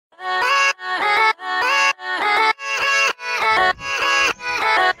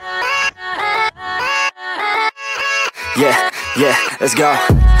Yeah, let's go.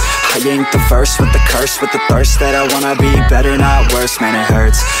 I ain't the first with the curse, with the thirst that I wanna be better, not worse, man it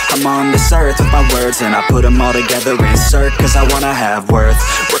hurts. I'm on this earth with my words and I put them all together, insert, cause I wanna have worth.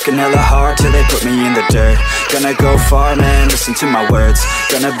 Working hella hard till they put me in the dirt. Gonna go far, man, listen to my words.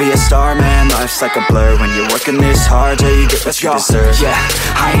 Gonna be a star, man, life's like a blur. When you're working this hard, yeah, you get what you deserve. Yeah,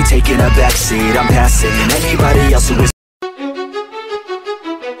 I ain't taking a backseat, I'm passing anybody else who is.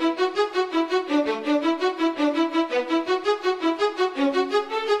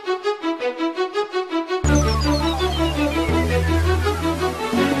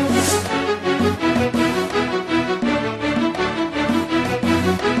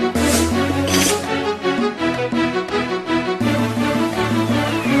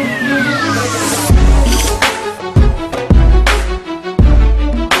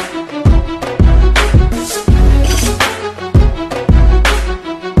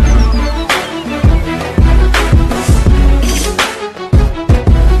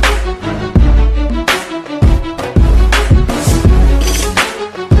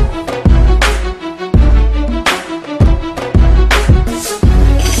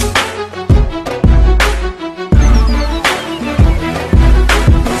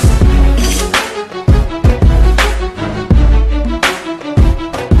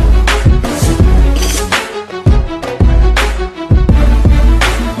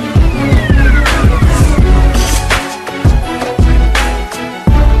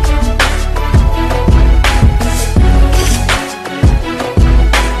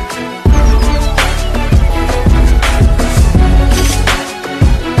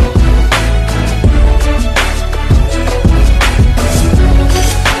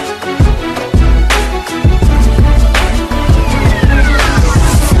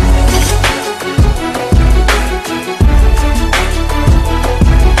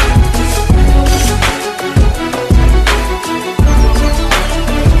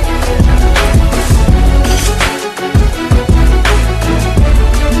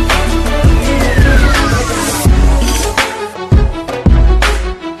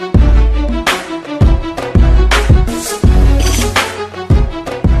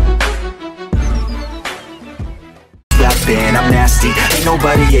 I'm nasty, ain't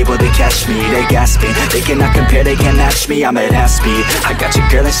nobody able to catch me. They gasping, they cannot compare, they can't match me. I'm at half speed, I got your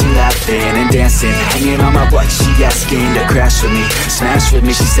girl and she laughing and dancing, hanging on my butt, she asking to crash with me, smash with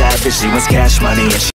me. She savage, she wants cash money and she